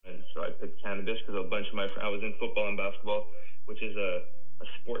cannabis because a bunch of my friends, I was in football and basketball, which is a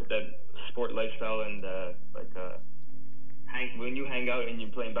sport lifestyle, and when you hang out and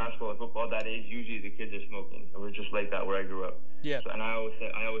you're playing basketball and football, that age, usually the kids are smoking. It was just like that where I grew up. Yeah. So, and I always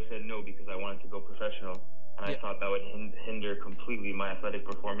said no because I wanted to go professional, and I thought that would hinder completely my athletic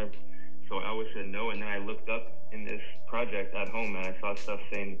performance. So I always said no, and then I looked up in this project at home, and I saw stuff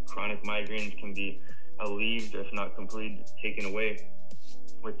saying chronic migraines can be alleviated, if not completely taken away,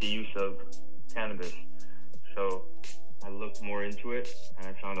 with the use of cannabis. So I looked more into it, and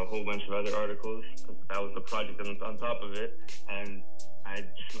I found a whole bunch of other articles, because that was the project on top of it. And I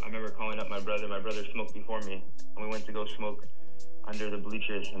remember calling up my brother. My brother smoked before me, and we went to go smoke under the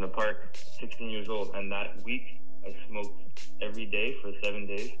bleachers in the park, 16 years old. And that week, I smoked every day for 7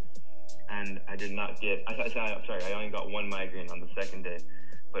 days, and I did not get, I only got one migraine on the second day.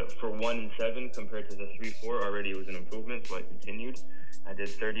 But for 1 and 7 compared to the 3-4, already it was an improvement, so I continued. I did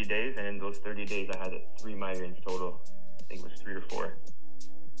 30 days, and in those 30 days, I had 3 migraines total. I think it was 3 or 4.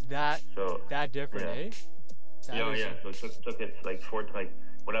 That different, eh? So it took it like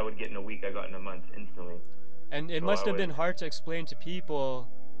what I would get in a week, I got in a month instantly. And it must have been hard to explain to people,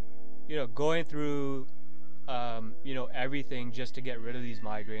 going through, everything just to get rid of these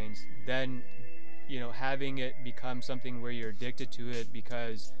migraines. Then, having it become something where you're addicted to it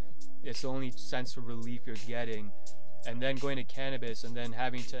because it's the only sense of relief you're getting. And then going to cannabis and then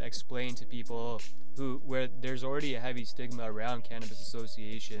having to explain to people where there's already a heavy stigma around cannabis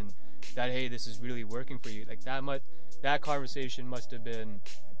association that, hey, this is really working for you. Like that conversation must have been,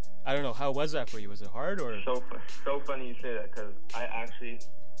 I don't know, how was that for you? Was it hard or? So funny you say that, because I actually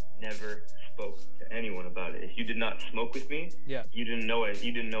never spoke to anyone about it. If you did not smoke with me, you didn't know I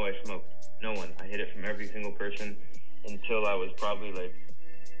smoked. No one. I hid it from every single person until I was probably like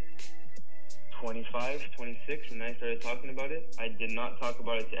 25, 26, and then I started talking about it. I did not talk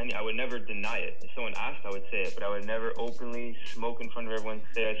about it to any. I would never deny it. If someone asked, I would say it, but I would never openly smoke in front of everyone,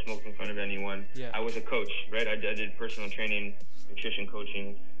 say I smoked in front of anyone. Yeah. I was a coach, right? I did personal training, nutrition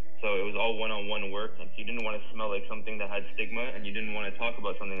coaching, so it was all one-on-one work. And you didn't want to smell like something that had stigma, and you didn't want to talk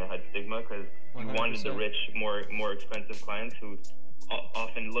about something that had stigma, because you wanted the rich, more expensive clients who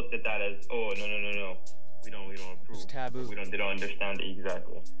often looked at that as, oh, no, we don't approve. It's taboo. They don't understand it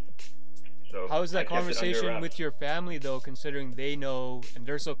exactly. So how is that conversation with your family, though, considering they know and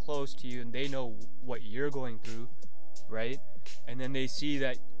they're so close to you and they know what you're going through, right? And then they see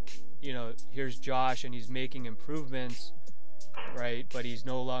that, here's Josh and he's making improvements, right? But he's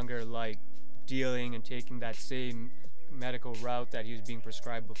no longer like dealing and taking that same medical route that he was being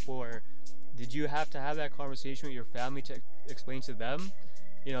prescribed before. Did you have to have that conversation with your family to explain to them,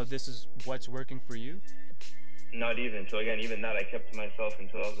 this is what's working for you? Not even. So again, even that I kept to myself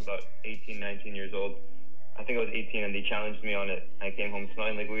until I was about 18, 19 years old. I think I was 18 and they challenged me on it. I came home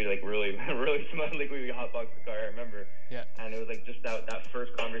smelling like weed, like really, really smelling like weed. We hotboxed the car, I remember. Yeah. And it was like just that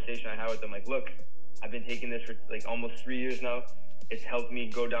first conversation I had with them, like, look, I've been taking this for like almost 3 years now. It's helped me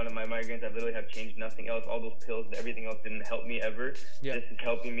go down to my migraines. I literally have changed nothing else. All those pills, everything else didn't help me ever. Yeah. This is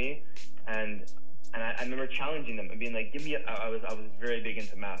helping me. And I remember challenging them and being like, I was very big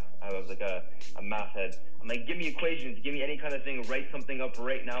into math. I was like a math head. I'm like, give me equations, give me any kind of thing, write something up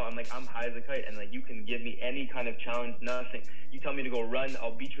right now. I'm like, I'm high as a kite, and like, you can give me any kind of challenge, nothing. You tell me to go run,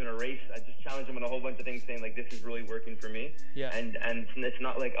 I'll beat you in a race. I just challenge them on a whole bunch of things, saying like, this is really working for me. Yeah. And it's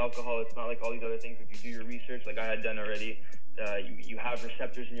not like alcohol, it's not like all these other things. If you do your research, like I had done already, you have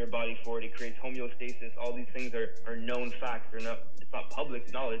receptors in your body for it. It creates homeostasis. All these things are known facts. It's not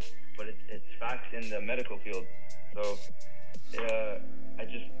public knowledge, but it's facts in the medical field. So I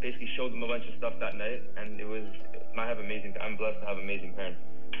just basically showed them a bunch of stuff that night, and I'm blessed to have amazing parents.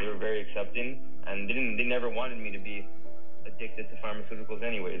 They were very accepting, and they never wanted me to be addicted to pharmaceuticals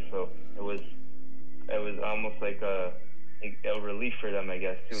anyways. So it was almost like a relief for them, I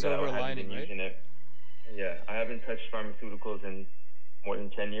guess, too. Silver that I hadn't been using it. Yeah, I haven't touched pharmaceuticals in more than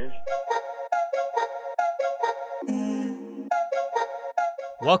 10 years.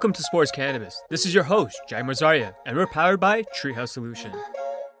 Welcome to Sports Cannabis. This is your host, Jai Mazaria, and we're powered by Treehouse Solution.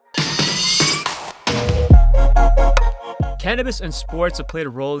 Cannabis and sports have played a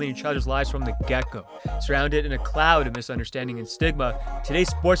role in each other's lives from the get-go. Surrounded in a cloud of misunderstanding and stigma, today's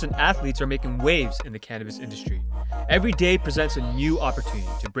sports and athletes are making waves in the cannabis industry. Every day presents a new opportunity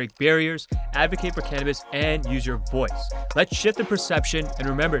to break barriers, advocate for cannabis, and use your voice. Let's shift the perception and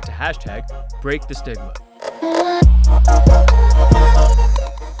remember to hashtag break the stigma.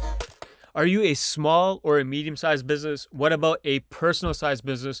 Are you a small or a medium-sized business? What about a personal-sized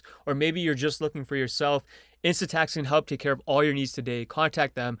business? Or maybe you're just looking for yourself? Instatax can help take care of all your needs today.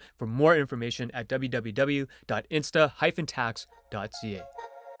 Contact them for more information at www.insta-tax.ca.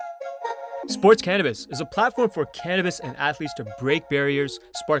 Sports Cannabis is a platform for cannabis and athletes to break barriers,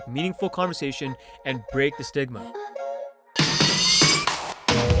 spark meaningful conversation, and break the stigma.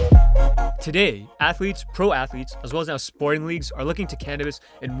 Today, athletes, pro athletes, as well as now sporting leagues are looking to cannabis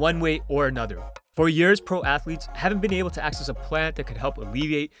in one way or another. For years, pro athletes haven't been able to access a plant that could help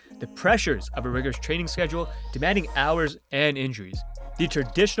alleviate the pressures of a rigorous training schedule, demanding hours and injuries. The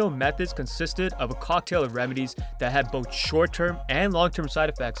traditional methods consisted of a cocktail of remedies that had both short-term and long-term side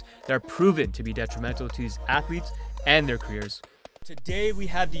effects that are proven to be detrimental to these athletes and their careers. Today, we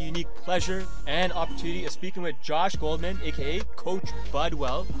have the unique pleasure and opportunity of speaking with Josh Goldman, aka Coach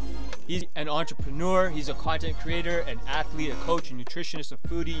Budwell. He's an entrepreneur, he's a content creator, an athlete, a coach, a nutritionist, a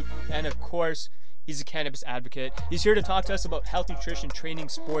foodie, and of course, he's a cannabis advocate. He's here to talk to us about health, nutrition, training,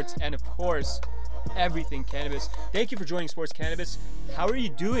 sports, and of course, everything cannabis. Thank you for joining Sports Cannabis. How are you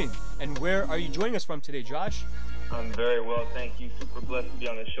doing? And where are you joining us from today, Josh? I'm very well, thank you. Super blessed to be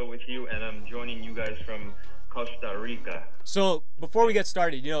on the show with you, and I'm joining you guys from Costa Rica. So, before we get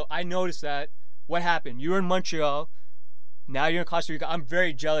started, I noticed that what happened? You were in Montreal. Now you're in Costa Rica. I'm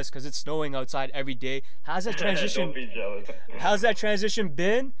very jealous because it's snowing outside every day. How's that transition? Don't be jealous. How's that transition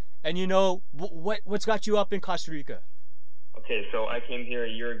been? And what's got you up in Costa Rica? Okay, so I came here a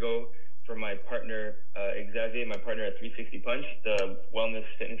year ago for my partner, Xavier, my partner at 360 Punch, the wellness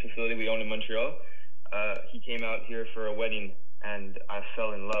fitness facility we own in Montreal. He came out here for a wedding, and I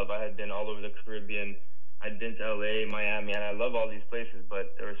fell in love. I had been all over the Caribbean. I'd been to LA, Miami, and I love all these places,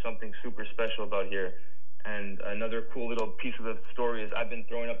 but there was something super special about here. And another cool little piece of the story is I've been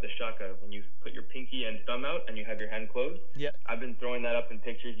throwing up the shaka when you put your pinky and thumb out and you have your hand closed. Yeah. I've been throwing that up in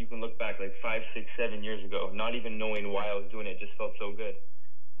pictures. You can look back like 5, 6, 7 years ago, not even knowing why I was doing it. Just felt so good,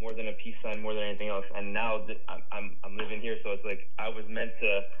 more than a peace sign, more than anything else. And now I'm living here, so it's like I was meant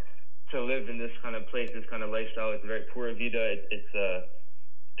to live in this kind of place, this kind of lifestyle. It's very pura vida. It's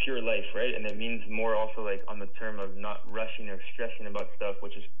pure life, right? And it means more also like on the term of not rushing or stressing about stuff,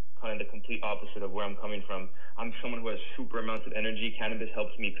 which is kind of the complete opposite of where I'm coming from. I'm someone who has super amounts of energy. Cannabis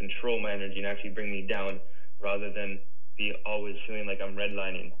helps me control my energy and actually bring me down rather than be always feeling like I'm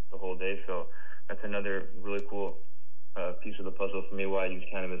redlining the whole day. So that's another really cool piece of the puzzle for me, why I use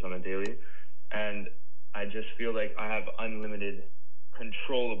cannabis on a daily. And I just feel like I have unlimited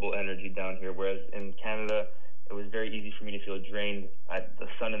controllable energy down here, whereas in Canada, it was very easy for me to feel drained. The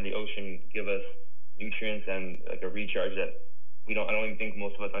sun and the ocean give us nutrients and like a recharge that I don't even think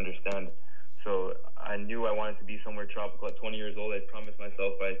most of us understand. So I knew I wanted to be somewhere tropical. At 20 years old, I promised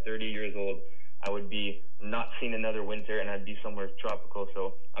myself by 30 years old, I would be not seeing another winter and I'd be somewhere tropical.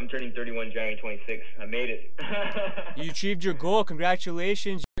 So I'm turning 31 January 26. I made it. You achieved your goal.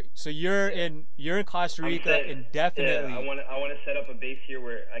 Congratulations. So you're in Costa Rica indefinitely. Yeah, I want to set up a base here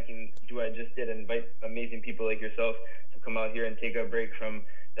where I can do what I just did and invite amazing people like yourself to come out here and take a break from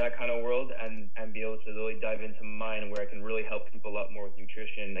that kind of world and be able to really dive into mine where I can really help people a lot more with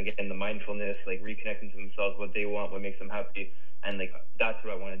nutrition, again, the mindfulness, like reconnecting to themselves, what they want, what makes them happy. And like, that's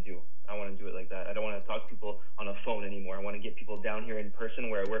what I want to do. I want to do it like that. I don't want to talk to people on a phone anymore. I want to get people down here in person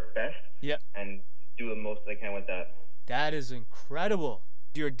where I work best. Yep. And do the most I can with that. That is incredible.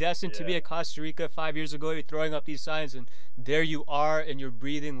 You're destined to be at Costa Rica 5 years ago. You're throwing up these signs, and there you are, and you're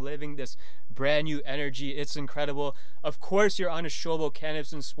breathing, living this brand new energy. It's incredible. Of course, you're on a show about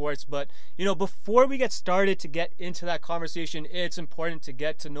cannabis and sports, but before we get started to get into that conversation, it's important to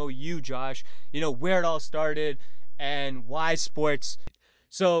get to know you, Josh. Where it all started and why sports.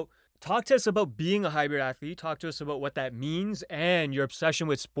 So, talk to us about being a hybrid athlete. Talk to us about what that means and your obsession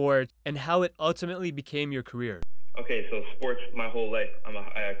with sports and how it ultimately became your career. Okay, so sports my whole life. I'm a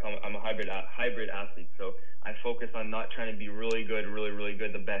hybrid athlete. So I focus on not trying to be really good,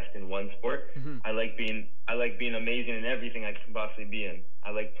 the best in one sport. Mm-hmm. I like being amazing in everything I can possibly be in.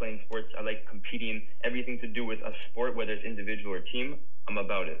 I like playing sports. I like competing. Everything to do with a sport, whether it's individual or team, I'm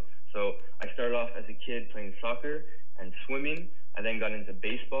about it. So I started off as a kid playing soccer and swimming. I then got into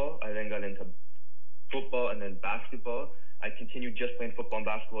baseball. I then got into football and then basketball. I continued just playing football and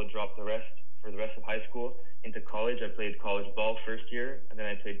basketball, dropped the rest for the rest of high school. Into college, I played college ball first year, and then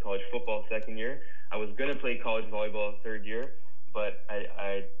I played college football second year. I was going to play college volleyball third year, but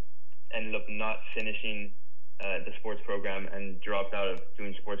I ended up not finishing the sports program and dropped out of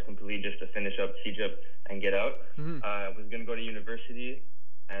doing sports completely just to finish up CJIP and get out. Mm-hmm. I was going to go to university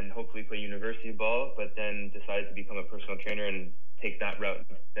and hopefully play university ball, but then decided to become a personal trainer and take that route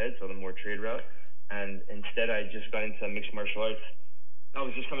instead, so the more trade route. And instead, I just got into mixed martial arts. I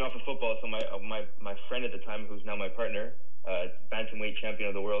was just coming off of football, so my friend at the time, who's now my partner, bantamweight champion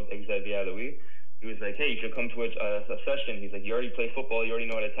of the world, Xavier, he was like, hey, you should come to a session. He's like, you already play football, you already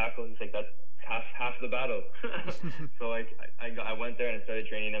know how to tackle. He's like, that's half the battle. So I went there and I started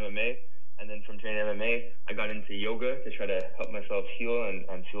training MMA, And then from training MMA, I got into yoga to try to help myself heal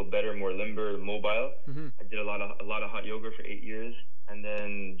and feel better, more limber, mobile. I did a lot of hot yoga for 8 years. And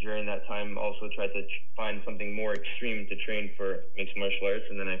then during that time, also tried to find something more extreme to train for mixed martial arts.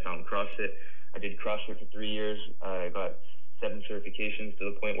 And then I found CrossFit. I did CrossFit for 3 years. I got 7 certifications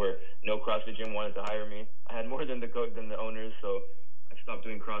to the point where no CrossFit gym wanted to hire me. I had more than the owners, so I stopped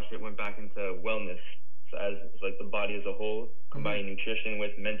doing CrossFit, went back into wellness. So as like the body as a whole, combining nutrition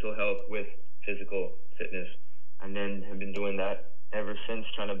with mental health with physical fitness. And then have been doing that ever since,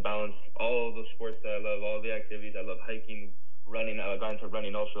 trying to balance all the sports that I love, all the activities. I love hiking, running. I got into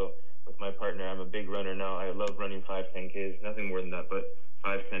running also with my partner. I'm a big runner now. I love running 5, 10Ks, nothing more than that, but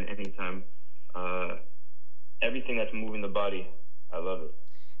 5, 10 anytime. Everything that's moving the body, I love it.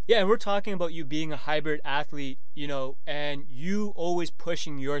 Yeah, and we're talking about you being a hybrid athlete, you know, and you always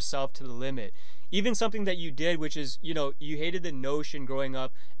pushing yourself to the limit. Even something that you did, which is, you know, you hated the notion growing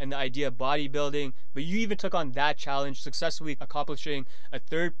up and the idea of bodybuilding, but you even took on that challenge, successfully accomplishing a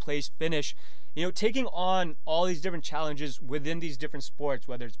 3rd place finish. You know, taking on all these different challenges within these different sports,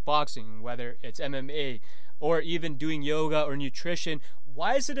 whether it's boxing, whether it's MMA, or even doing yoga or nutrition,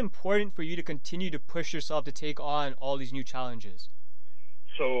 why is it important for you to continue to push yourself to take on all these new challenges?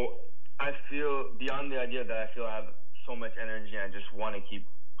 So I feel, beyond the idea that I feel I have so much energy and I just want to keep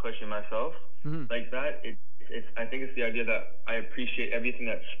pushing myself like that, I think it's the idea that I appreciate everything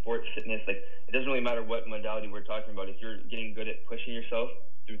that sports fitness, like it doesn't really matter what modality we're talking about. If you're getting good at pushing yourself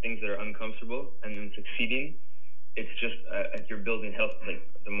through things that are uncomfortable and then succeeding, it's just you're building health, like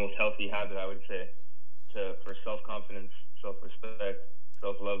the most healthy habit, I would say, for self-confidence, self-respect,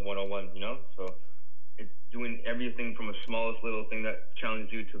 self-love 101, you know? So it's doing everything from a smallest little thing that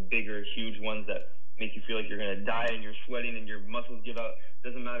challenges you to bigger, huge ones that make you feel like you're going to die and you're sweating and your muscles give out.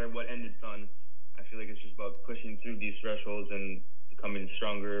 Doesn't matter what end it's on. I feel like it's just about pushing through these thresholds and becoming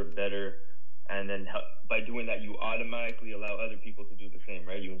stronger, better. And then by doing that, you automatically allow other people to do the same,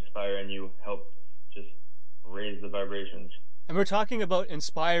 right? You inspire and you help just raise the vibrations. And we're talking about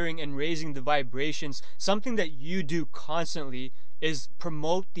inspiring and raising the vibrations. Something that you do constantly is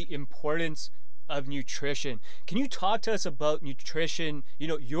promote the importance of nutrition. Can you talk to us about nutrition, you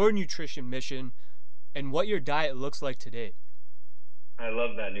know, your nutrition mission and what your diet looks like today? I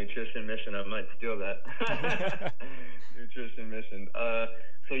love that nutrition mission. I might steal that. Nutrition mission.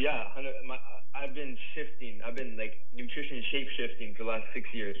 So yeah, I've been shifting. I've been like nutrition shape shifting for the last 6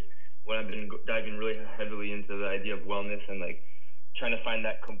 years. When I've been diving really heavily into the idea of wellness and like trying to find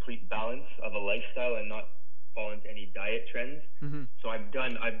that complete balance of a lifestyle and not fall into any diet trends. So I've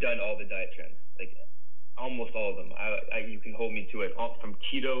done all the diet trends, like almost all of them. You can hold me to it, all from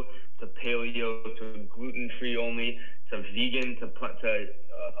keto to paleo to gluten-free only to vegan to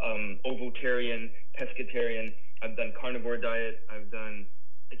ovotarian, pescatarian. I've done carnivore diet. I've done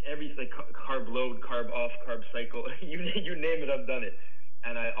like carb load, carb off, carb cycle. you name it, I've done it.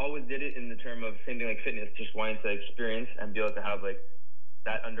 And I always did it in the term of same thing like fitness, just wanting to experience and be able to have like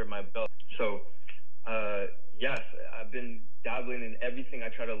that under my belt. So yes, I've been dabbling in everything. I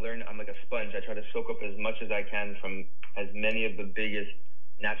try to learn. I'm like a sponge. I try to soak up as much as I can from as many of the biggest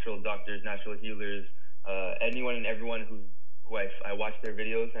natural doctors, natural healers, anyone and everyone who I watch their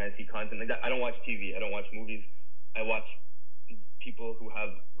videos and I see content like that. I don't watch TV. I don't watch movies. I watch people who have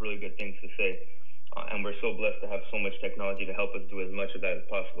really good things to say. And we're so blessed to have so much technology to help us do as much of that as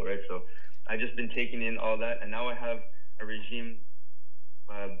possible, right? So I've just been taking in all that, and now I have a regime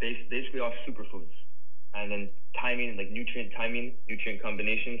basically off superfoods, and then timing, like nutrient timing, nutrient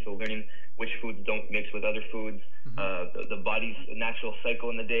combination. So learning which foods don't mix with other foods, the body's natural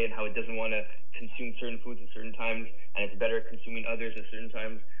cycle in the day and how it doesn't want to consume certain foods at certain times, and it's better at consuming others at certain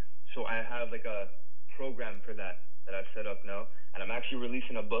times. So I have like a program for that I've set up now. And I'm actually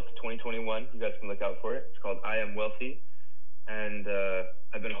releasing a book, 2021. You guys can look out for it. It's called I Am Wealthy. And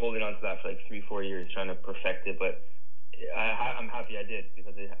I've been holding on to that for like 3-4 years, trying to perfect it. But I'm happy I did,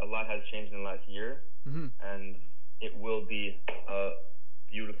 because a lot has changed in the last year. And it will be a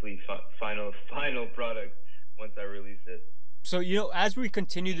beautifully final product once I release it. So, you know, as we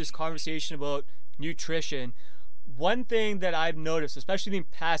continue this conversation about nutrition, one thing that I've noticed, especially in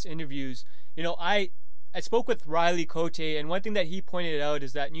past interviews, you know, I spoke with Riley Cote, and one thing that he pointed out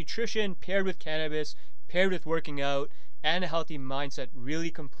is that nutrition paired with cannabis, paired with working out, and a healthy mindset really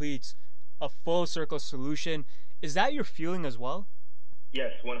completes a full circle solution. Is that your feeling as well?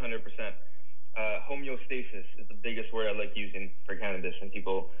 Yes, 100%. Homeostasis is the biggest word I like using for cannabis, and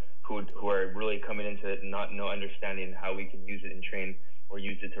people who are really coming into it and not understanding how we can use it and train, or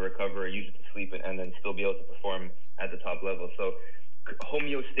use it to recover, or use it to sleep, and then still be able to perform at the top level. So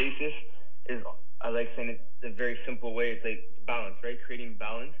homeostasis is I like saying it in a very simple way. It's like balance, right? Creating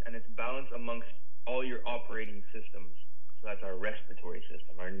balance, and it's balance amongst all your operating systems. So that's our respiratory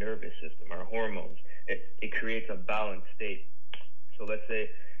system, our nervous system, our hormones. It creates a balanced state. So let's say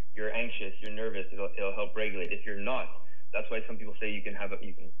you're anxious, you're nervous, it'll help regulate. If you're not, that's why some people say you can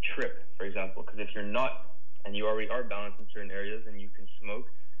trip, for example, because if you're not and you already are balanced in certain areas and you can smoke,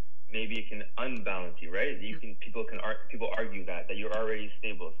 maybe it can unbalance you, right? People argue that you're already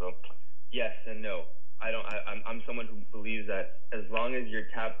stable. So yes and no. I'm someone who believes that as long as you're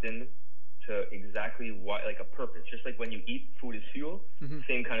tapped in to exactly what, like a purpose, just like when you eat, food is fuel,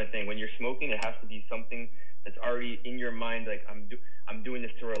 same kind of thing. When you're smoking, it has to be something that's already in your mind, like I'm doing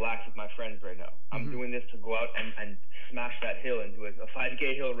this to relax with my friends right now. I'm doing this to go out and smash that hill and do a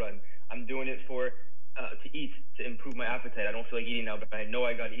 5K hill run. I'm doing it to eat, to improve my appetite. I don't feel like eating now, but I know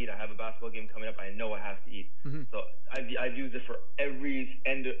I got to eat. I have a basketball game coming up. I know I have to eat. So I've used it for every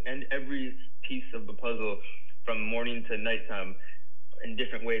piece of the puzzle from morning to nighttime in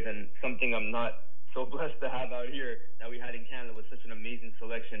different ways. And something I'm not so blessed to have out here that we had in Canada was such an amazing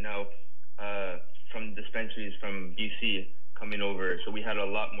selection now from dispensaries from BC coming over. So we had a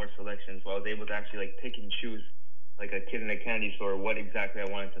lot more selections. So I was able to actually like pick and choose like a kid in a candy store what exactly I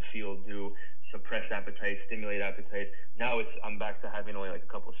wanted to feel, do, suppress appetite, stimulate appetite. Now I'm back to having only like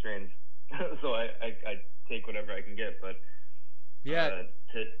a couple strains. So I take whatever I can get, but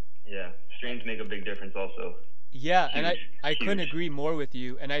strains make a big difference also. Yeah, huge, and I couldn't huge. agree more with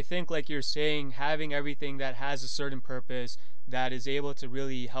you. And I think, like you're saying, having everything that has a certain purpose that is able to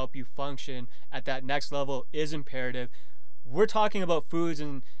really help you function at that next level is imperative. We're talking about foods,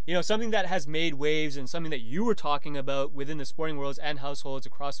 and something that has made waves, and something that you were talking about within the sporting worlds and households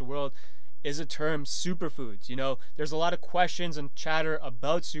across the world is a term, superfoods. There's a lot of questions and chatter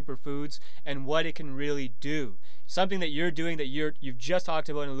about superfoods and what it can really do. Something that you're doing that you've just talked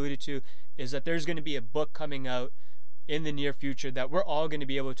about and alluded to is that there's going to be a book coming out in the near future that we're all going to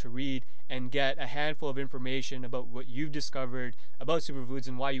be able to read and get a handful of information about what you've discovered about superfoods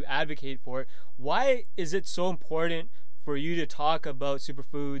and why you advocate for it. Why is it so important for you to talk about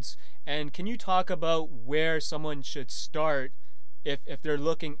superfoods? And can you talk about where someone should start if they're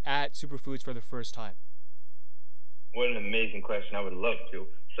looking at superfoods for the first time? What an amazing question. I would love to.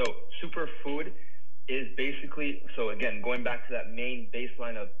 So superfood is basically, so again, going back to that main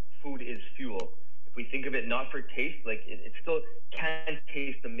baseline of food is fuel. If we think of it not for taste, like it still can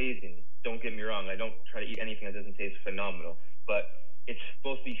taste amazing. Don't get me wrong. I don't try to eat anything that doesn't taste phenomenal, but it's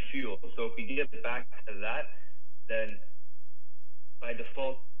supposed to be fuel. So if we get back to that, then by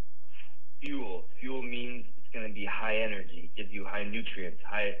default, fuel means going to be high energy, give you high nutrients,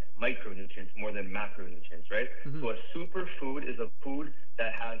 high micronutrients, more than macronutrients, right? So a superfood is a food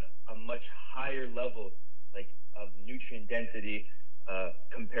that has a much higher level of nutrient density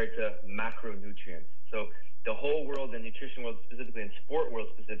compared to macronutrients. So the whole world, the nutrition world specifically, and sport world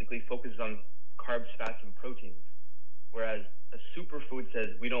specifically, focuses on carbs, fats, and proteins. Whereas a superfood says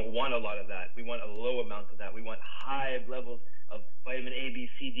we don't want a lot of that. We want a low amount of that. We want high levels of vitamin A, B,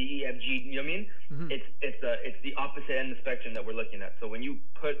 C, D, E, F, G. You know what I mean? It's the opposite end of the spectrum that we're looking at. So when you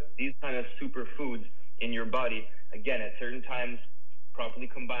put these kind of superfoods in your body, again, at certain times, properly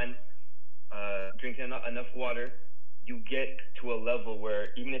combined, drinking enough water, you get to a level where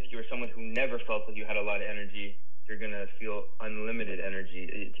even if you're someone who never felt that you had a lot of energy, you're going to feel unlimited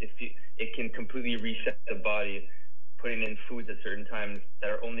energy. It can completely reset the body, putting in foods at certain times that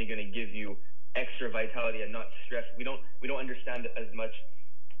are only going to give you extra vitality and not stress. We don't understand as much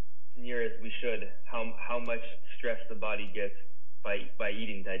near as we should how much stress the body gets by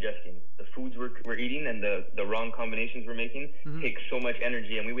eating, digesting. The foods we're eating and the wrong combinations we're making take so much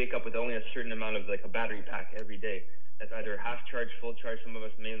energy, and we wake up with only a certain amount of like a battery pack every day. That's either half charge, full charge. Some of us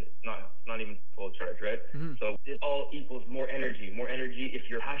not even full charge, right? So it all equals more energy. More energy, if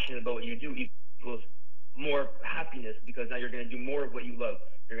you're passionate about what you do, equals more happiness, because now you're going to do more of what you love.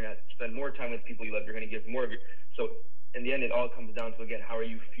 You're going to spend more time with people you love. You're going to give more of your... So in the end, it all comes down to, again, how are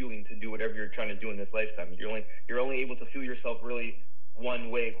you feeling to do whatever you're trying to do in this lifetime? You're only able to feel yourself really one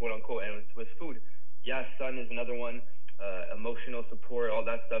way, quote unquote, and it's with food. Yeah, sun is another one, emotional support, all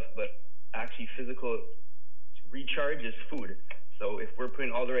that stuff, but actually physical recharge is food. So if we're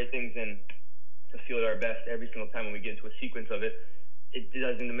putting all the right things in to feel at our best every single time when we get into a sequence of it, it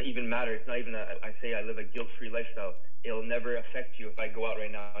doesn't even matter. It's not even I say I live a guilt-free lifestyle. It'll never affect you if I go out right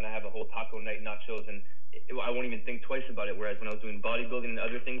now and I have a whole taco night, nachos, and I won't even think twice about it. Whereas when I was doing bodybuilding and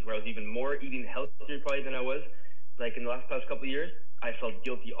other things where I was even more eating healthier probably than I was, like in the past couple of years, I felt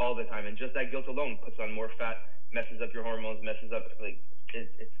guilty all the time. And just that guilt alone puts on more fat, messes up your hormones, messes up, like,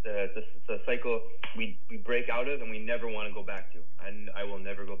 it's a cycle we break out of and we never want to go back to. And I will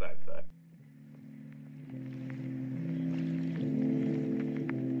never go back to that.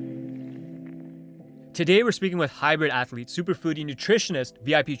 Today we're speaking with hybrid athlete, Superfoodie, nutritionist,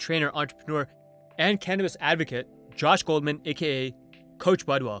 VIP trainer, entrepreneur, and cannabis advocate, Josh Goldman, aka Coach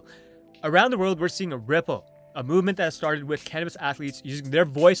Budwell. Around the world, we're seeing a ripple, a movement that started with cannabis athletes using their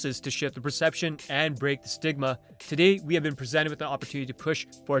voices to shift the perception and break the stigma. Today, we have been presented with an opportunity to push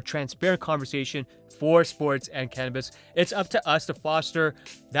for a transparent conversation for sports and cannabis. It's up to us to foster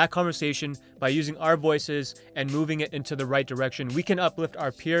that conversation by using our voices and moving it into the right direction. We can uplift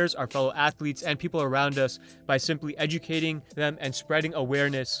our peers, our fellow athletes, and people around us by simply educating them and spreading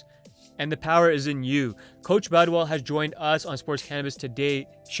awareness. And the power is in you. Coach Budwell has joined us on Sports Cannabis today,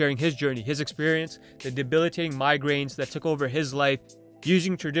 sharing his journey, his experience, the debilitating migraines that took over his life,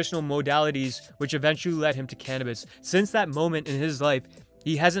 using traditional modalities, which eventually led him to cannabis. Since that moment in his life,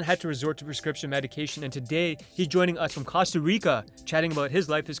 he hasn't had to resort to prescription medication, and today he's joining us from Costa Rica, chatting about his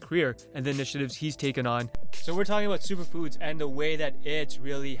life, his career, and the initiatives he's taken on. So we're talking about superfoods and the way that it's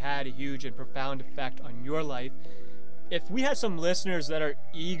really had a huge and profound effect on your life. If we had some listeners that are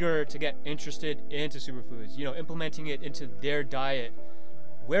eager to get interested into superfoods, implementing it into their diet,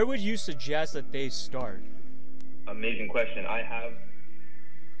 where would you suggest that they start? Amazing question. I have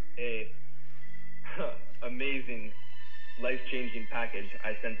a amazing, life-changing package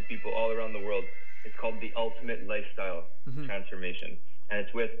I send to people all around the world. It's called the Ultimate Lifestyle Transformation, and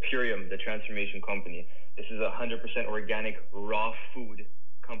it's with Purium, the transformation company. This is a 100% organic raw food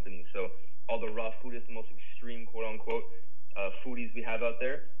company. So all the raw food is the most extreme, quote-unquote, foodies we have out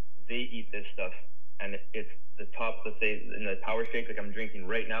there. They eat this stuff, and it's the top, let's say, in the power shake, like I'm drinking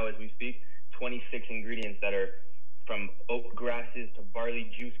right now as we speak, 26 ingredients that are from oat grasses to barley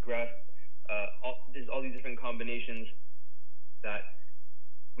juice grass. There's all these different combinations that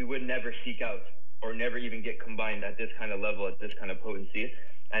we would never seek out or never even get combined at this kind of level, at this kind of potency.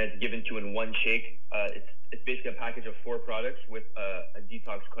 And it's given to you in one shake. It's basically a package of 4 products with a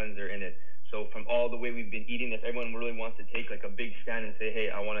detox cleanser in it. So from all the way we've been eating, if everyone really wants to take like a big stand and say, hey,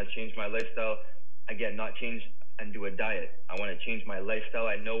 I want to change my lifestyle, again, not change and do a diet. I want to change my lifestyle.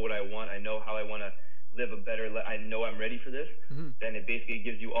 I know what I want. I know how I want to live a better life. I know I'm ready for this. Then it basically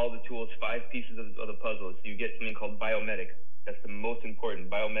gives you all the tools, 5 pieces of the puzzle. So you get something called Biomedic. That's the most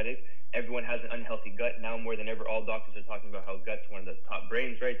important, Biomedic. Everyone has an unhealthy gut. Now more than ever, all doctors are talking about how gut's one of the top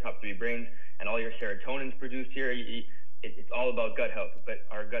brains, right? Top 3 brains. And all your serotonin's produced here. It's all about gut health. But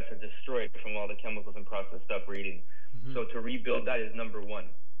our guts are destroyed from all the chemicals and processed stuff we're eating. So to rebuild that is number 1.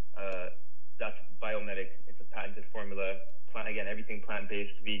 That's Biomedic. It's a patented formula. Again, everything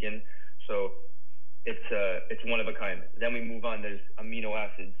plant-based, vegan. So it's one of a kind. Then we move on. There's amino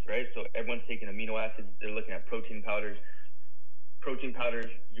acids, right? So everyone's taking amino acids. They're looking at protein powders. Protein powders,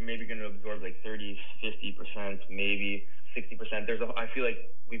 you're maybe going to absorb like 30, 50%, maybe 60%. I feel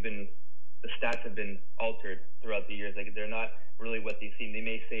like the stats have been altered throughout the years. Like they're not really what they seem. They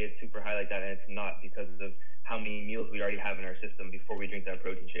may say it's super high like that, and it's not, because of how many meals we already have in our system before we drink that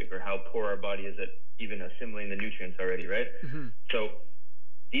protein shake, or how poor our body is at even assimilating the nutrients already, right? So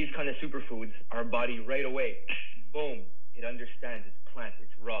these kind of superfoods, our body right away, boom, it understands it's plant,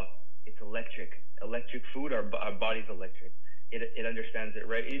 it's raw, it's electric. Electric food, our body's electric. It understands it,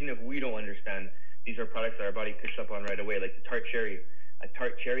 right? Even if we don't understand, these are products that our body picks up on right away, like the tart cherry. A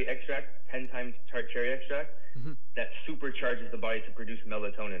tart cherry extract, 10 times tart cherry extract, that supercharges the body to produce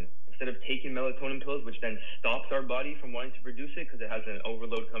melatonin. Instead of taking melatonin pills, which then stops our body from wanting to produce it because it has an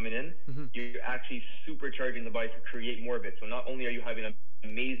overload coming in, you're actually supercharging the body to create more of it. So not only are you having an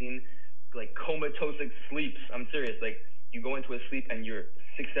amazing, like comatose sleeps, I'm serious, like you go into a sleep and your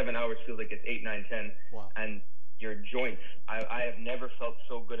 6-7 hours feels like it's 8, 9, 10. Wow. And your joints, I have never felt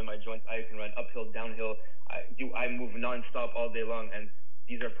so good in my joints. I can run uphill, downhill. I move nonstop all day long, and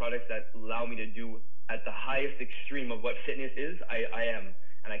these are products that allow me to do at the highest extreme of what fitness is. I am,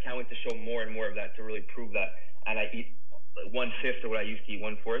 and I can't wait to show more and more of that to really prove that. And I eat 1/5 of what I used to eat,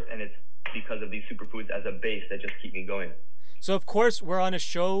 1/4, and it's because of these superfoods as a base that just keep me going. So of course we're on a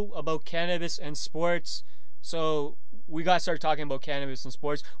show about cannabis and sports. So we got to start talking about cannabis and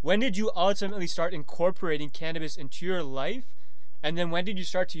sports. When did you ultimately start incorporating cannabis into your life? And then when did you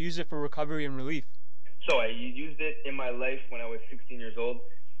start to use it for recovery and relief? So I used it in my life when I was 16 years old.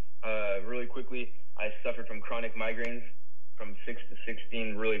 Really quickly, I suffered from chronic migraines from 6 to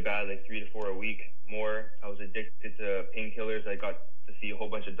 16, really bad, like 3 to 4 a week more. I was addicted to painkillers. I got to see a whole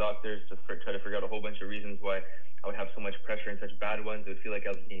bunch of doctors to try to figure out a whole bunch of reasons why I would have so much pressure and such bad ones. It would feel like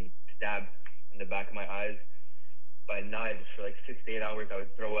I was being stabbed in the back of my eyes by knives for like 6 to 8 hours. I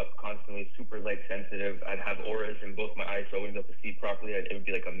would throw up constantly, super light sensitive. I'd have auras in both my eyes, so I wouldn't be able to see properly. It would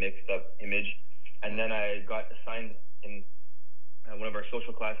be like a mixed up image. And then I got assigned in one of our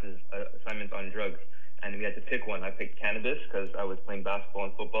social classes assignments on drugs, and we had to pick one. I picked cannabis because I was playing basketball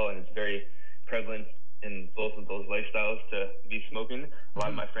and football, and it's very prevalent in both of those lifestyles to be smoking. A lot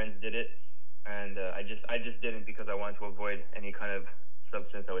of my friends did it, and I just didn't because I wanted to avoid any kind of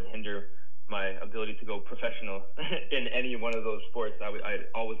substance that would hinder my ability to go professional in any one of those sports. I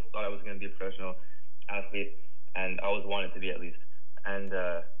always thought I was going to be a professional athlete, and I always wanted to be, at least. And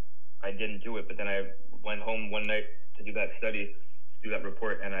I didn't do it, but then I went home one night to do that study, to do that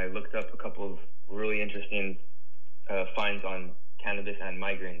report, and I looked up a couple of really interesting finds on cannabis and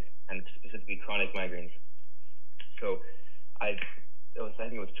migraines, and specifically chronic migraines. So I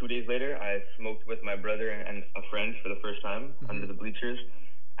think it was 2 days later, I smoked with my brother and a friend for the first time under the bleachers,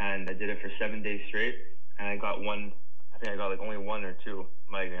 and I did it for 7 days straight, and I got one. I think I got like only one or two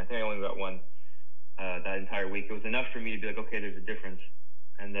migraine. I think I only got one that entire week. It was enough for me to be like, okay, there's a difference.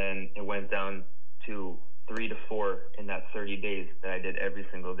 And then it went down to 3 to 4 in that 30 days that I did every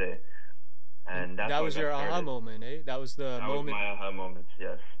single day. And that was your aha moment, eh? That was the moment. That was my aha moment,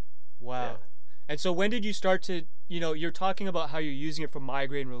 yes. Wow. Yeah. And so when did you start to, you're talking about how you're using it for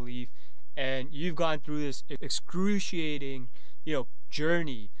migraine relief, and you've gone through this excruciating,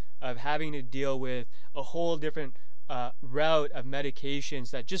 journey of having to deal with a whole different route of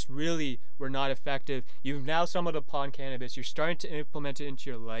medications that just really were not effective. You've now stumbled upon cannabis. You're starting to implement it into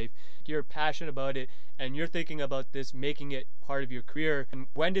your life. You're passionate about it, and you're thinking about this, making it part of your career. And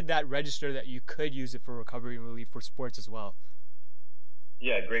when did that register that you could use it for recovery and relief for sports as well?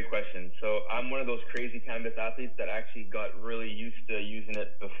 Yeah, great question. So I'm one of those crazy cannabis athletes that actually got really used to using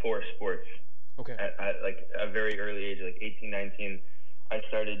it before sports. Okay. At like a very early age, like 18, 19, I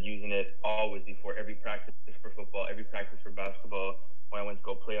started using it always before every practice for football, every practice for basketball. When I went to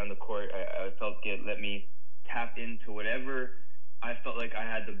go play on the court, I felt it let me tap into whatever I felt like I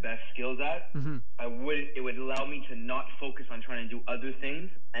had the best skills at. It would allow me to not focus on trying to do other things,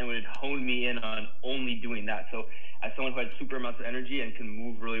 and it would hone me in on only doing that. So as someone who had super amounts of energy and can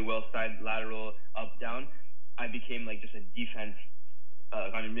move really well, side, lateral, up, down, I became like just a defense.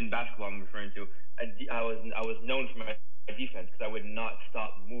 In basketball, I'm referring to. I was known for my defense because I would not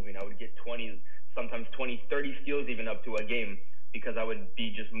stop moving. I would get 20, sometimes 20, 30 steals even up to a game because I would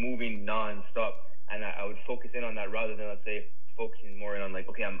be just moving non-stop, and I would focus in on that rather than, let's say, focusing more in on like,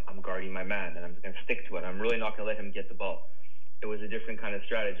 okay, I'm guarding my man and I'm just going to stick to it. I'm really not going to let him get the ball. It was a different kind of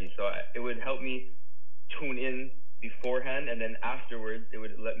strategy. So it would help me tune in beforehand, and then afterwards it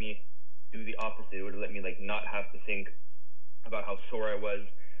would let me do the opposite. It would let me like not have to think about how sore I was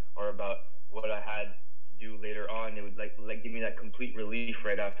or about what I had to do later on. It would like give me that complete relief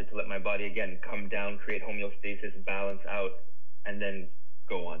right after to let my body again come down, create homeostasis, balance out, and then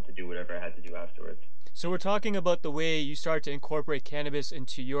go on to do whatever I had to do afterwards. So we're talking about the way you start to incorporate cannabis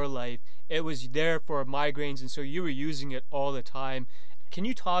into your life. It was there for migraines, and so you were using it all the time. Can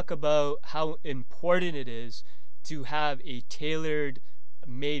you talk about how important it is to have a tailored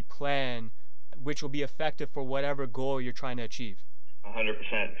made plan which will be effective for whatever goal you're trying to achieve?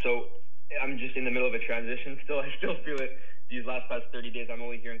 100%. So I'm just in the middle of a transition still. I still feel it. These past 30 days, I'm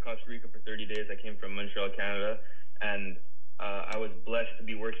only here in Costa Rica for 30 days. I came from Montreal, Canada, and I was blessed to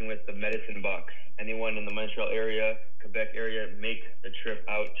be working with the Medicine Box. Anyone in the Montreal area, Quebec area, make the trip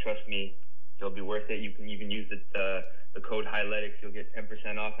out. Trust me, it'll be worth it. You can even use the code HIGHLETICS. You'll get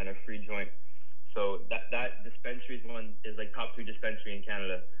 10% off and a free joint. So that dispensary is like top 3 dispensary in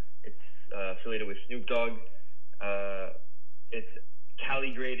Canada. It's affiliated with Snoop Dogg. It's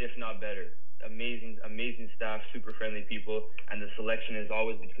Cali grade, if not better. Amazing staff, super friendly people, and the selection is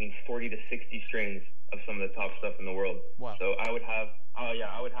always between 40 to 60 strains of some of the top stuff in the world. Wow. So I would have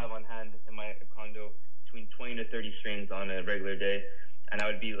on hand in my condo between 20 to 30 strains on a regular day, and I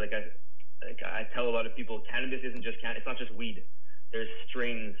would be like I tell a lot of people, cannabis isn't just it's not just weed. There's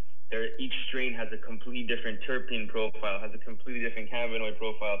strains. Each strain has a completely different terpene profile, has a completely different cannabinoid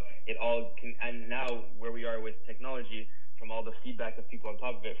profile. It all can, and now where we are with technology, from all the feedback of people on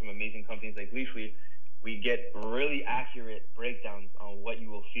top of it, from amazing companies like Leafly, we get really accurate breakdowns on what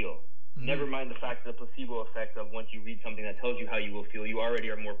you will feel. Never mind the fact of the placebo effect of once you read something that tells you how you will feel, you already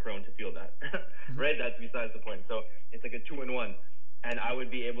are more prone to feel that, right? That's besides the point. So it's like a 2-in-1. And I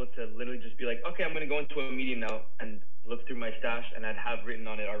would be able to literally just be like, okay, I'm going to go into a meeting now and look through my stash, and I'd have written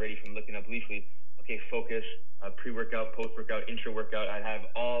on it already from looking up Leafly, okay, focus, pre-workout, post-workout, intra-workout. I'd have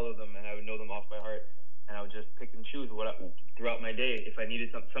all of them, and I would know them off by heart. And I would just pick and choose throughout my day. If I needed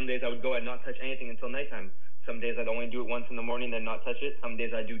some days I would go and not touch anything until nighttime. Some days I'd only do it once in the morning, then not touch it. Some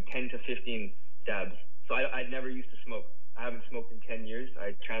days I'd do 10 to 15 dabs. So I'd never used to smoke. I haven't smoked in 10 years.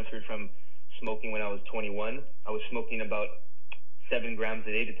 I transferred from smoking when I was 21. I was smoking about 7 grams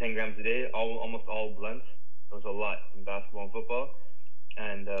a day to 10 grams a day, almost all blunts. It was a lot in basketball and football.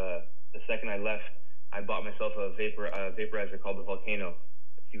 And the second I left, I bought myself a vaporizer called the Volcano.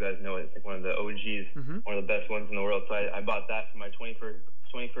 if you guys know it. It's like one of the OGs, one of the best ones in the world. So I bought that for my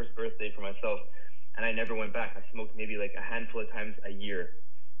 21st birthday for myself, and I never went back. I smoked maybe like a handful of times a year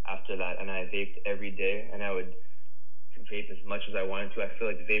after that, and I vaped every day, and I would vape as much as I wanted to. I feel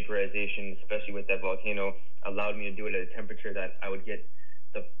like vaporization, especially with that volcano, allowed me to do it at a temperature that I would get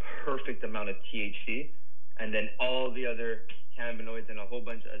the perfect amount of THC, and then all the other cannabinoids and a whole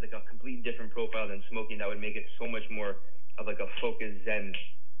bunch of, like, a complete different profile than smoking that would make it so much more of like a focused zen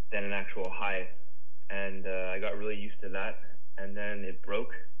than an actual high. And I got really used to that, and then it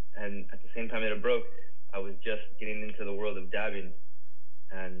broke. And at the same time that it broke, I was just getting into the world of dabbing,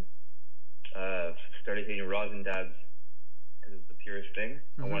 and started hitting rosin dabs because it was the purest thing.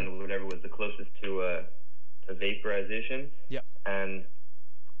 I wanted whatever was the closest to vaporization. Yep. And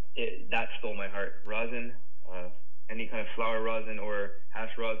that stole my heart. Rosin, any kind of flower rosin or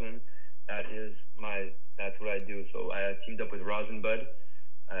hash rosin, that's what I do. So I teamed up with Rosin Bud.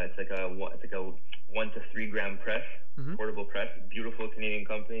 It's like a 1 to 3 gram press, portable press, beautiful Canadian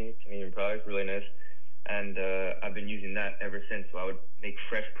company, Canadian product, really nice. And I've been using that ever since. So I would make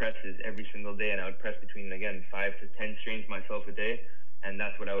fresh presses every single day, and I would press between, again, 5 to 10 strains myself a day. And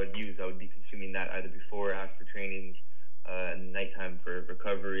that's what I would use. I would be consuming that either before or after trainings, nighttime for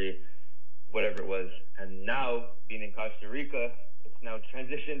recovery, whatever it was. And now, being in Costa Rica, it's now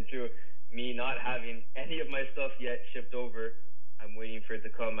transitioned to me not having any of my stuff yet shipped over. I'm waiting for it to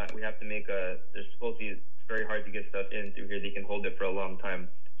come. We have to make there's supposedly, it's very hard to get stuff in through here. They can hold it for a long time.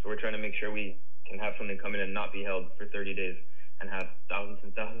 So we're trying to make sure we can have something come in and not be held for 30 days and have thousands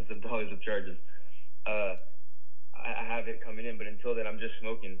and thousands of dollars of charges. I have it coming in, but until then, I'm just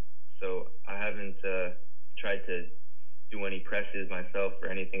smoking. So I haven't tried to do any presses myself or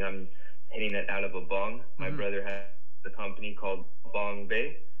anything. I'm hitting it out of a bong. My brother has a company called Bong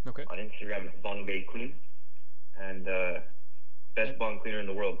Bay. Okay. On Instagram, it's Bong Bay Clean. And best bong cleaner in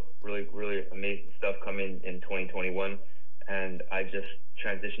the world. Really, really amazing stuff coming in 2021. And I just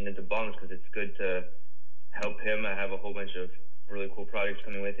transitioned into bongs because it's good to help him. I have a whole bunch of really cool products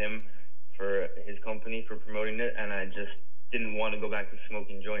coming with him for his company for promoting it, and I just didn't want to go back to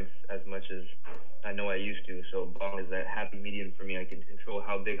smoking joints as much as I know I used to. So bong is that happy medium for me. I can control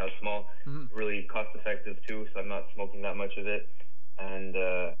how big, how small. Really cost effective too, so I'm not smoking that much of it. And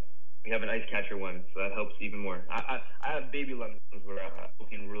we have an ice catcher one, so that helps even more. I have baby lungs where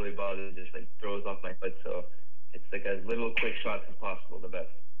smoking really bothers, just like throws off my foot. So it's like as little quick shots as possible, the best.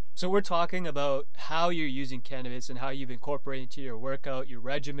 So we're talking about how you're using cannabis and how you've incorporated it into your workout, your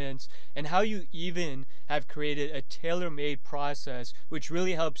regimens, and how you even have created a tailor-made process which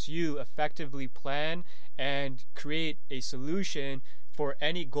really helps you effectively plan and create a solution for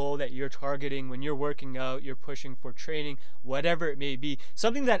any goal that you're targeting when you're working out, you're pushing for training, whatever it may be.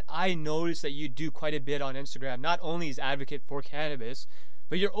 Something that I noticed that you do quite a bit on Instagram, not only as advocate for cannabis,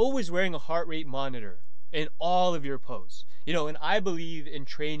 but you're always wearing a heart rate monitor in all of your posts. You know, and I believe in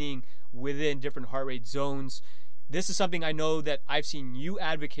training within different heart rate zones. This is something I know that I've seen you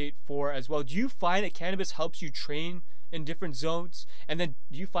advocate for as well. Do you find that cannabis helps you train in different zones? And then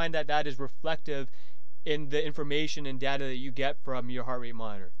do you find that that is reflective in the information and data that you get from your heart rate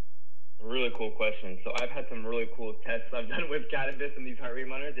monitor? Really cool question. So I've had some really cool tests I've done with cannabis and these heart rate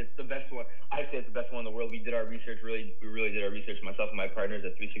monitors. It's the best one. I say it's the best one in the world. We did our research, we really did our research, myself and my partners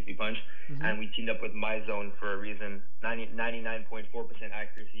at 360 Punch, and we teamed up with MyZone for a reason. 99.4%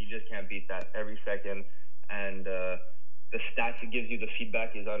 accuracy. You just can't beat that every second. And the stats it gives you, the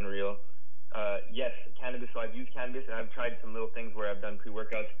feedback is unreal. Yes, cannabis. So I've used cannabis and I've tried some little things where I've done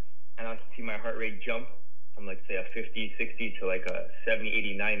pre-workouts, and I can see my heart rate jump from like say a 50, 60 to like a 70,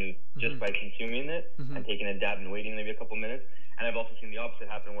 80, 90 just by consuming it and taking a dab and waiting maybe a couple minutes. And I've also seen the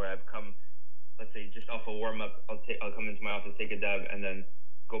opposite happen where I've come, let's say just off a warm up, I'll come into my office, take a dab, and then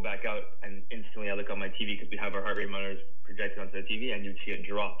go back out, and instantly I look on my TV because we have our heart rate monitors projected onto the TV, and you'd see it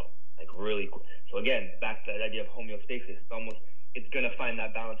drop like really cool. So again, back to that idea of homeostasis. It's gonna find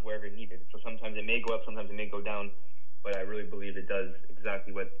that balance wherever needed. So sometimes it may go up, sometimes it may go down, but I really believe it does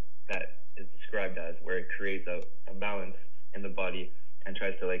exactly what that is described as, where it creates a balance in the body and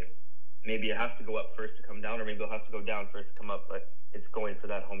tries to, like, maybe it has to go up first to come down, or maybe it'll have to go down first to come up, but it's going for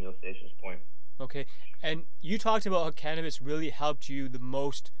that homeostasis point. Okay, and you talked about how cannabis really helped you the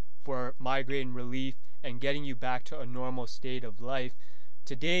most for migraine relief and getting you back to a normal state of life.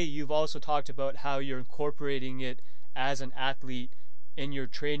 Today, you've also talked about how you're incorporating it as an athlete in your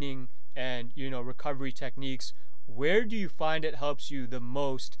training and, you know, recovery techniques. Where do you find it helps you the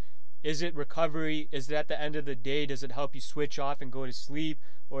most? Is it recovery? Is it at the end of the day? Does it help you switch off and go to sleep?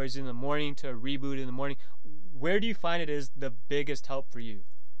 Or is it in the morning to reboot in the morning? Where do you find it is the biggest help for you?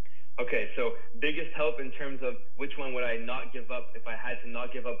 Okay, so biggest help in terms of which one would I not give up if I had to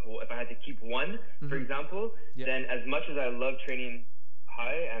not give up, if I had to keep one, for example, then as much as I love training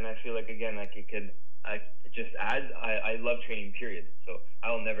high, and I feel like, again, like it could just add, I love training, period. So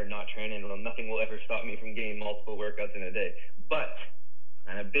I'll never not train, and nothing will ever stop me from getting multiple workouts in a day. But,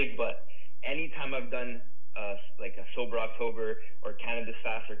 and a big but, anytime I've done like a sober October or cannabis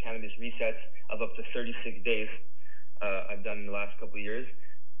fast or cannabis resets of up to 36 days, I've done in the last couple of years,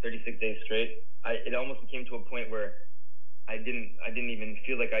 36 days straight, it almost came to a point where I didn't even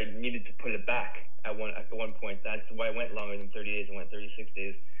feel like I needed to put it back at one point. That's why I went longer than 30 days and went 36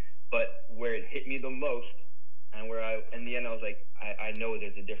 days. But where it hit me the most, and where in the end, I was like, I know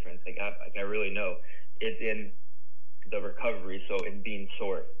there's a difference. Like I really know. It's in the recovery, so in being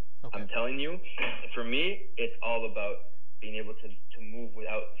sore. Okay. I'm telling you, for me, it's all about being able to move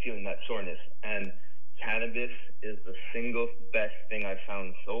without feeling that soreness. And cannabis is the single best thing I've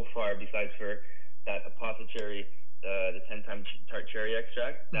found so far, besides for that apothecary, the 10-time tart cherry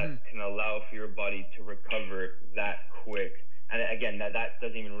extract, that can allow for your body to recover that quick. And again, that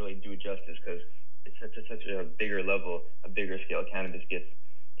doesn't even really do justice, because it's such a bigger level, a bigger scale. Cannabis gets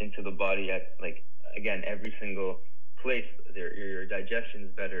into the body at, like, again, every single place. Your digestion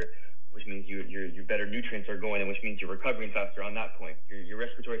is better, which means your better nutrients are going in, which means you're recovering faster on that point. Your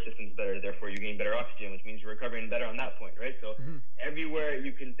respiratory system is better, therefore you're getting better oxygen, which means you're recovering better on that point, right? So everywhere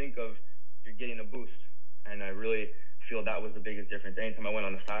you can think of, you're getting a boost. And I really feel that was the biggest difference. Anytime I went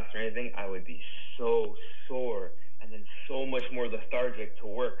on a fast or anything, I would be so sore, and then so much more lethargic to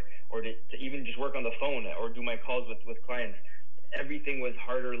work, or to even just work on the phone or do my calls with clients. Everything was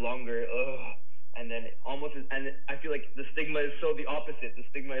harder, longer, and then and I feel like the stigma is so the opposite. The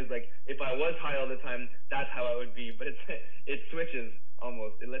stigma is like, if I was high all the time, that's how I would be. But it switches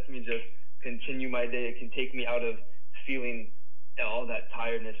almost. It lets me just continue my day. It can take me out of feeling all that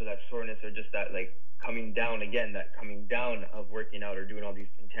tiredness or that soreness, or just that, like, coming down of working out or doing all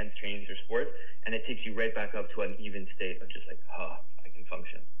these intense trainings or sports, and it takes you right back up to an even state of just like, I can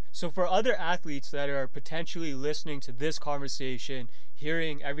function. So for other athletes that are potentially listening to this conversation,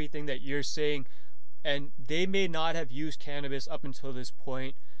 hearing everything that you're saying, and they may not have used cannabis up until this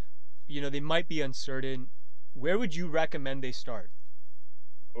point, they might be uncertain, where would you recommend they start?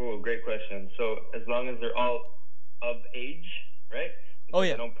 Oh, great question. So as long as they're all of age, right?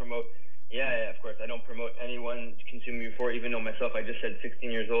 Because I don't promote... Yeah, of course. I don't promote anyone consuming before, even though myself, I just said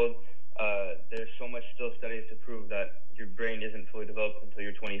 16 years old. There's so much still studies to prove that your brain isn't fully developed until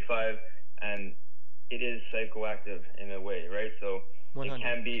you're 25, and it is psychoactive in a way, right? So 100. It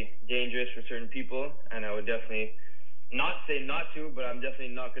can be dangerous for certain people, and I would definitely not say not to, but I'm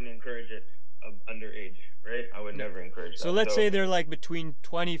definitely not going to encourage it underage, right? I would never encourage that. So let's say they're like between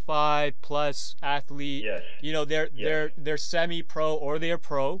 25 plus athlete. Yes. They're semi-pro or they're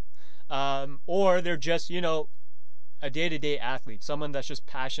pro. Or they're just, a day-to-day athlete, someone that's just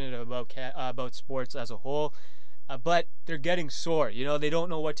passionate about sports as a whole, but they're getting sore. They don't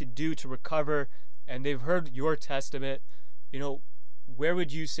know what to do to recover, and they've heard your testament. Where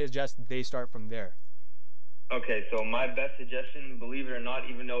would you suggest they start from there? Okay, so my best suggestion, believe it or not,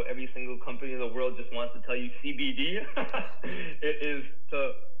 even though every single company in the world just wants to tell you CBD, it is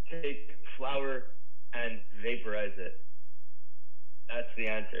to take flower and vaporize it. That's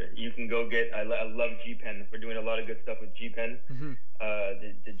the answer. You can go get, I love G-Pen. We're doing a lot of good stuff with G-Pen.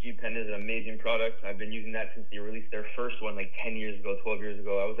 The G-Pen is an amazing product. I've been using that since they released their first one like 10 years ago, 12 years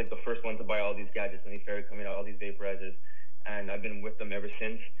ago. I was like the first one to buy all these gadgets when they started coming out, all these vaporizers. And I've been with them ever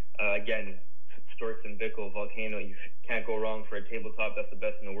since. Again, Storks and Bickle, Volcano, you can't go wrong for a tabletop. That's the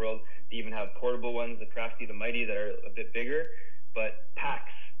best in the world. They even have portable ones, the Crafty, the Mighty, that are a bit bigger. But PAX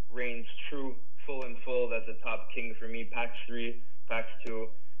reigns true, full. That's the top king for me. PAX 3. PAX 2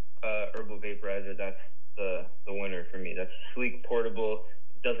 herbal vaporizer, that's the winner for me. That's sleek, portable,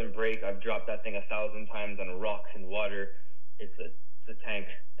 doesn't break. I've dropped that thing 1,000 times on rocks and water. It's a tank,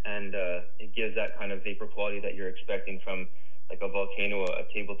 and it gives that kind of vapor quality that you're expecting from like a Volcano, a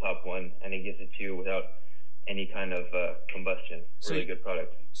tabletop one, and it gives it to you without any kind of combustion. Really good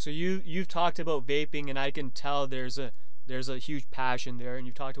product. So you've talked about vaping, and I can tell there's a huge passion there, and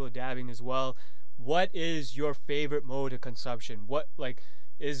you've talked about dabbing as well. What is your favorite mode of consumption?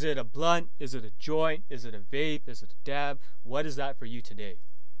 Is it a blunt? Is it a joint? Is it a vape? Is it a dab? What is that for you today?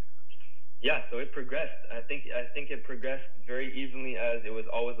 Yeah, so it progressed. I think it progressed very evenly, as it was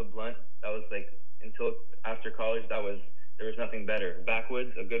always a blunt. That was like, until after college, there was nothing better.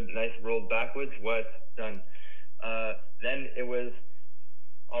 Backwoods, a good, nice rolled backwoods, done. Then it was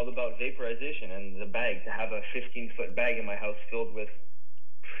all about vaporization and the bag. To have a 15-foot bag in my house filled with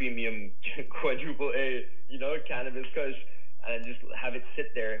premium quadruple A, cannabis kush, and just have it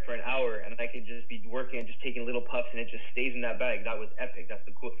sit there for an hour, and I could just be working and just taking little puffs, and it just stays in that bag. That was epic. That's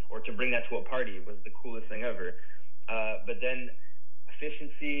the cool. Or to bring that to a party was the coolest thing ever. But then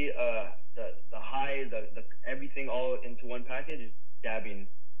efficiency, the high, the everything all into one package. Dabbing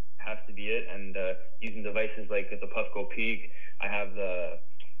has to be it, and using devices like the Puffco Peak. I have the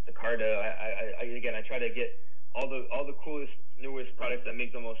Carta. I try to get all the coolest, newest products that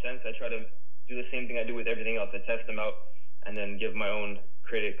make the most sense. I try to do the same thing I do with everything else. I test them out and then give my own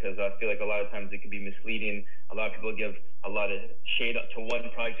critic, because I feel like a lot of times it can be misleading. A lot of people give a lot of shade to one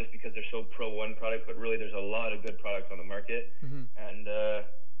product just because they're so pro one product, but really there's a lot of good products on the market. Mm-hmm. And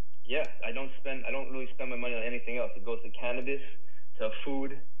I don't really spend my money on anything else. It goes to cannabis, to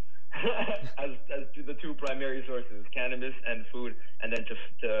food, as the two primary sources, cannabis and food, and then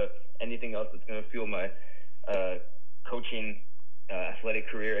to anything else that's going to fuel my coaching, athletic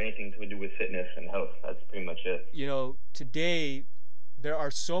career, anything to do with fitness and health. That's pretty much it. Today there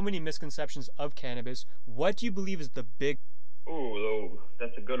are so many misconceptions of cannabis. What do you believe is the big... Oh,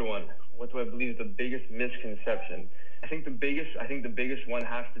 that's a good one. What do I believe is the biggest misconception? I think the biggest one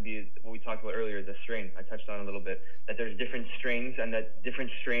has to be what we talked about earlier, the strain. I touched on a little bit, that there's different strains, and that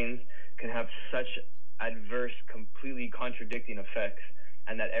different strains can have such adverse, completely contradicting effects,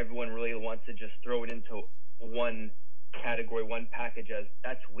 and that everyone really wants to just throw it into one category, one package as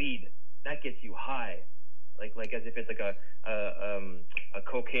that's weed, that gets you high, like as if it's like a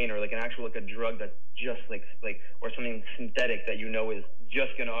cocaine or like an actual like a drug that's just like or something synthetic that is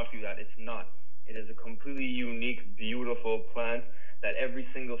just gonna offer you that. It's not. It is a completely unique, beautiful plant that every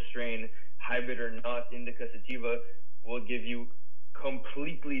single strain, hybrid or not, indica, sativa, will give you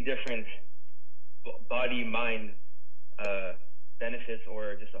completely different body, mind benefits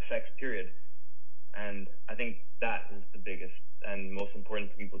or just effects, period. And I think that is the biggest and most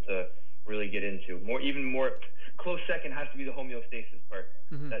important for people to really get into. Even more close second has to be the homeostasis part.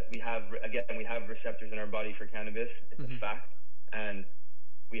 Mm-hmm. That we have receptors in our body for cannabis. It's mm-hmm. a fact. And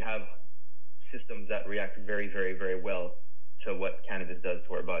we have systems that react very, very, very well to what cannabis does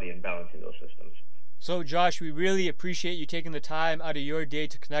to our body and balancing those systems. So Josh, we really appreciate you taking the time out of your day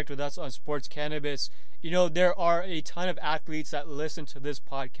to connect with us on Sports Cannabis. There are a ton of athletes that listen to this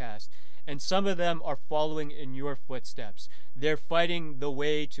podcast, and some of them are following in your footsteps. They're fighting the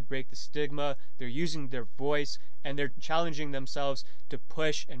way to break the stigma. They're using their voice, and they're challenging themselves to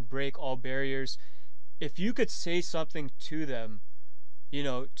push and break all barriers. If you could say something to them,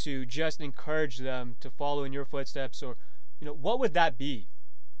 to just encourage them to follow in your footsteps, or, what would that be?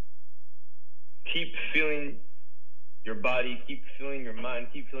 Keep feeling your body, keep feeling your mind,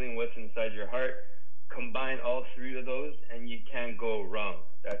 keep feeling what's inside your heart. Combine all three of those, and you can't go wrong.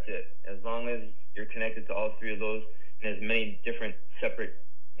 That's it. As long as you're connected to all three of those in as many different separate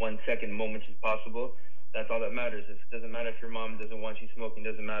 1 second moments as possible, that's all that matters. It doesn't matter if your mom doesn't want you smoking,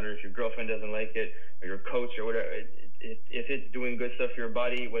 doesn't matter if your girlfriend doesn't like it, or your coach or whatever. If it's doing good stuff for your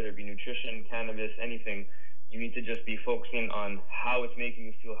body, whether it be nutrition, cannabis, anything, you need to just be focusing on how it's making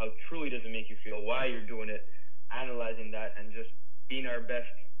you feel, how truly does it make you feel, why you're doing it, analyzing that, and just being our best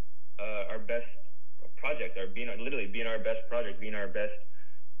project, being our best project, being our best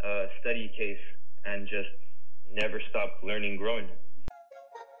study case, and just never stop learning, growing.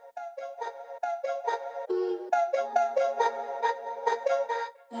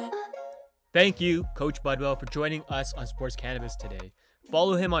 Thank you, Coach Budwell, for joining us on Sports Cannabis today.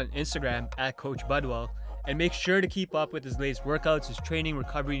 Follow him on Instagram at Coach Budwell, and make sure to keep up with his latest workouts, his training,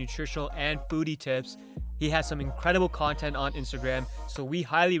 recovery, nutritional, and foodie tips. He has some incredible content on Instagram, so we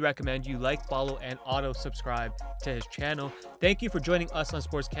highly recommend you like, follow, and auto-subscribe to his channel. Thank you for joining us on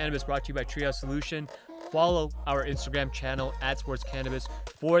Sports Cannabis, brought to you by Treehouse Solution. Follow our Instagram channel at Sports Cannabis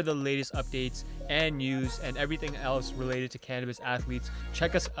for the latest updates and news and everything else related to cannabis athletes.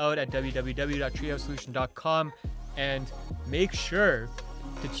 Check us out at www.treehousesolution.com, and make sure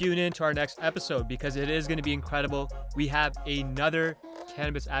to tune in to our next episode, because it is going to be incredible. We have another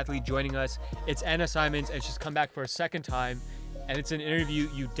cannabis athlete joining us. It's Anna Simons, and she's come back for a second time, and it's an interview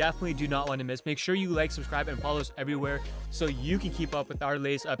you definitely do not want to miss. Make sure you like, subscribe, and follow us everywhere so you can keep up with our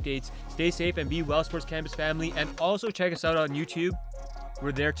latest updates. Stay safe and be well, Sports Cannabis family, and also check us out on YouTube.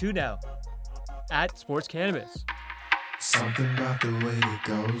 We're there too now at Sports Cannabis. Something about the way it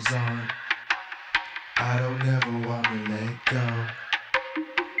goes on, I don't ever want to let go.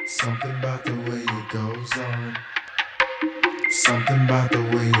 Something about the way it goes on, something about the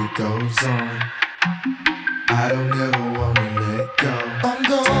way it goes on, I don't ever want to let go. I'm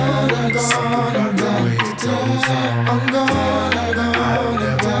gonna go, I don't ever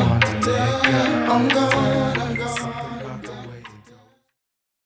want to let go. I'm gonna